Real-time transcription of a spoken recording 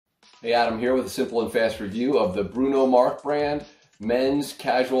Hey Adam here with a simple and fast review of the Bruno Marc brand men's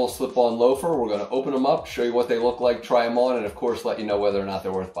casual slip-on loafer. We're going to open them up, show you what they look like, try them on, and of course let you know whether or not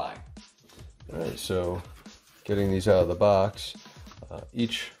they're worth buying. Alright, so getting these out of the box,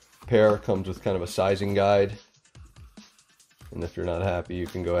 each pair comes with kind of a sizing guide, and if you're not happy you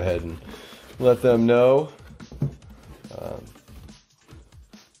can go ahead and let them know.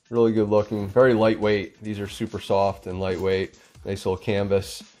 Really good looking, very lightweight. These are super soft and lightweight. Nice little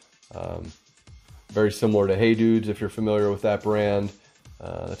canvas. Very similar to Hey Dudes if you're familiar with that brand.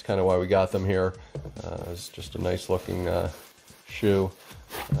 That's kind of why we got them here. It's just a nice looking shoe.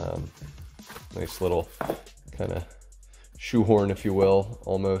 Nice little kind of shoehorn, if you will,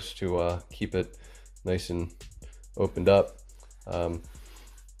 almost to keep it nice and opened up.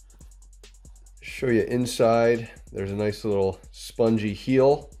 Show you inside. There's a nice little spongy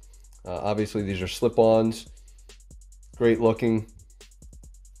heel. Obviously these are slip-ons. Great looking.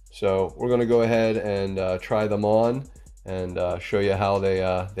 So we're going to go ahead and try them on and show you how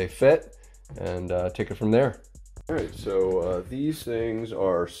they fit and take it from there. All right, so these things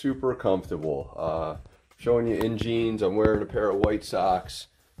are super comfortable. Showing you in jeans. I'm wearing a pair of white socks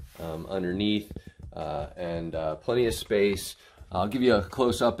underneath and plenty of space. I'll give you a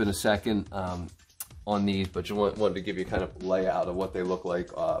close-up in a second on these, but just wanted to give you kind of layout of what they look like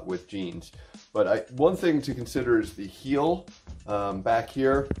with jeans. But one thing to consider is the heel back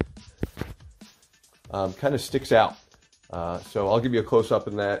here kind of sticks out. So I'll give you a close-up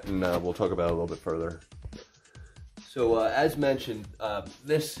in that, and we'll talk about it a little bit further. So as mentioned,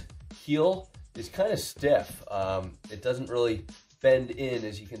 this heel is kind of stiff. It doesn't really bend in,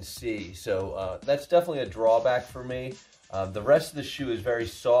 as you can see. So that's definitely a drawback for me. The rest of the shoe is very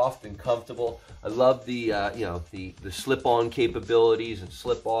soft and comfortable. I love the the slip-on capabilities and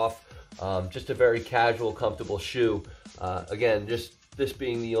slip-off. Just a very casual, comfortable shoe. Again, just this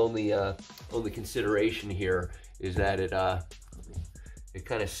being the only consideration here is that it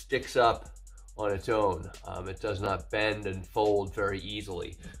kind of sticks up on its own. It does not bend and fold very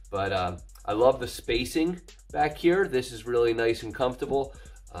easily. But I love the spacing back here. This is really nice and comfortable.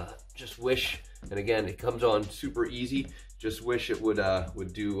 Just wish, and again, it comes on super easy. Just wish it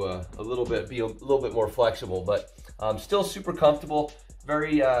would do a little bit, be a little bit more flexible, but still super comfortable.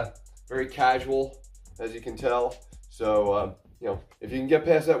 Very very casual, as you can tell. So if you can get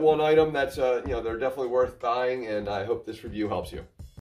past that one item, that's they're definitely worth buying, and I hope this review helps you.